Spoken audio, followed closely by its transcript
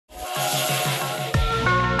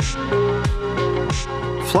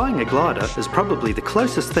Flying a glider is probably the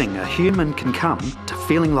closest thing a human can come to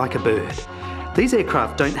feeling like a bird. These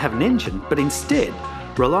aircraft don't have an engine, but instead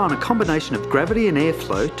rely on a combination of gravity and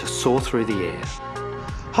airflow to soar through the air.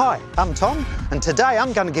 Hi, I'm Tom, and today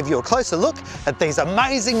I'm going to give you a closer look at these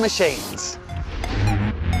amazing machines.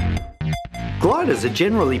 Gliders are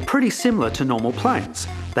generally pretty similar to normal planes.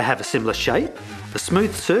 They have a similar shape, a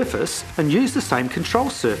smooth surface, and use the same control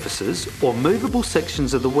surfaces or movable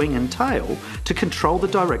sections of the wing and tail to control the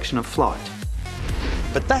direction of flight.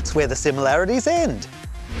 But that's where the similarities end.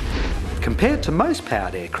 Compared to most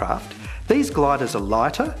powered aircraft, these gliders are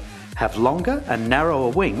lighter, have longer and narrower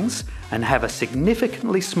wings, and have a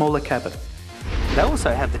significantly smaller cabin. They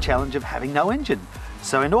also have the challenge of having no engine,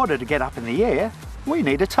 so in order to get up in the air, we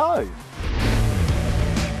need a tow.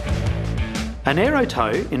 An aero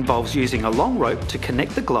tow involves using a long rope to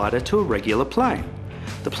connect the glider to a regular plane.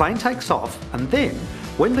 The plane takes off, and then,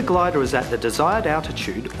 when the glider is at the desired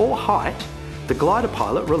altitude or height, the glider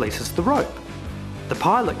pilot releases the rope. The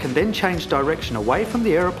pilot can then change direction away from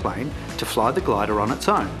the aeroplane to fly the glider on its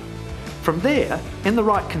own. From there, in the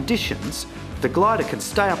right conditions, the glider can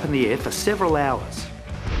stay up in the air for several hours.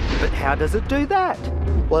 But how does it do that?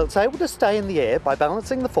 Well, it's able to stay in the air by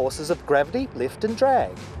balancing the forces of gravity, lift and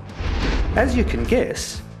drag. As you can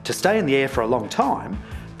guess, to stay in the air for a long time,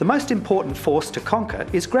 the most important force to conquer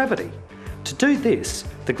is gravity. To do this,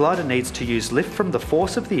 the glider needs to use lift from the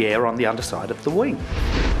force of the air on the underside of the wing.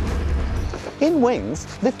 In wings,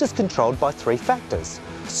 lift is controlled by three factors: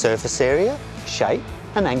 surface area, shape,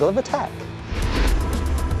 and angle of attack.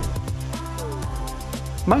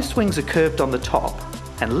 Most wings are curved on the top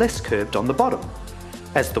and less curved on the bottom.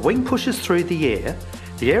 As the wing pushes through the air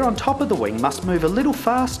on top of the wing must move a little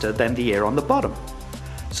faster than the air on the bottom.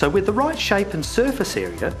 So with the right shape and surface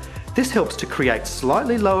area, this helps to create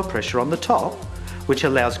slightly lower pressure on the top, which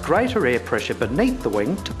allows greater air pressure beneath the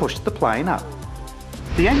wing to push the plane up.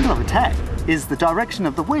 The angle of attack is the direction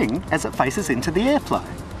of the wing as it faces into the airflow.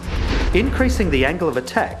 Increasing the angle of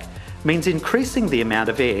attack means increasing the amount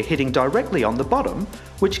of air hitting directly on the bottom,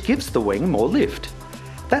 which gives the wing more lift.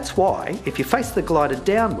 That's why, if you face the glider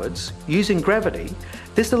downwards, using gravity,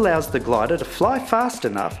 this allows the glider to fly fast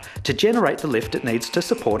enough to generate the lift it needs to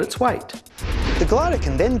support its weight. The glider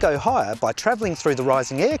can then go higher by travelling through the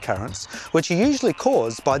rising air currents, which are usually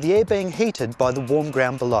caused by the air being heated by the warm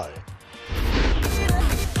ground below.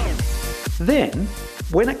 Then,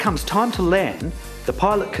 when it comes time to land, the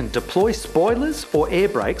pilot can deploy spoilers or air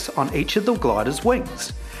brakes on each of the glider's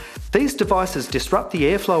wings. These devices disrupt the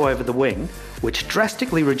airflow over the wing, which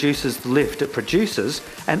drastically reduces the lift it produces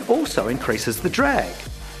and also increases the drag.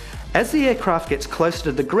 As the aircraft gets closer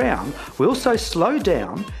to the ground, we also slow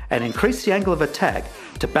down and increase the angle of attack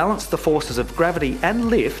to balance the forces of gravity and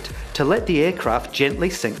lift to let the aircraft gently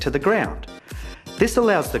sink to the ground. This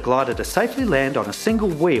allows the glider to safely land on a single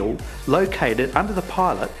wheel located under the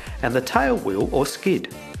pilot and the tail wheel or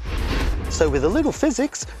skid. So with a little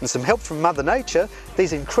physics and some help from Mother Nature,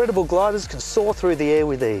 these incredible gliders can soar through the air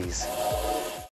with ease.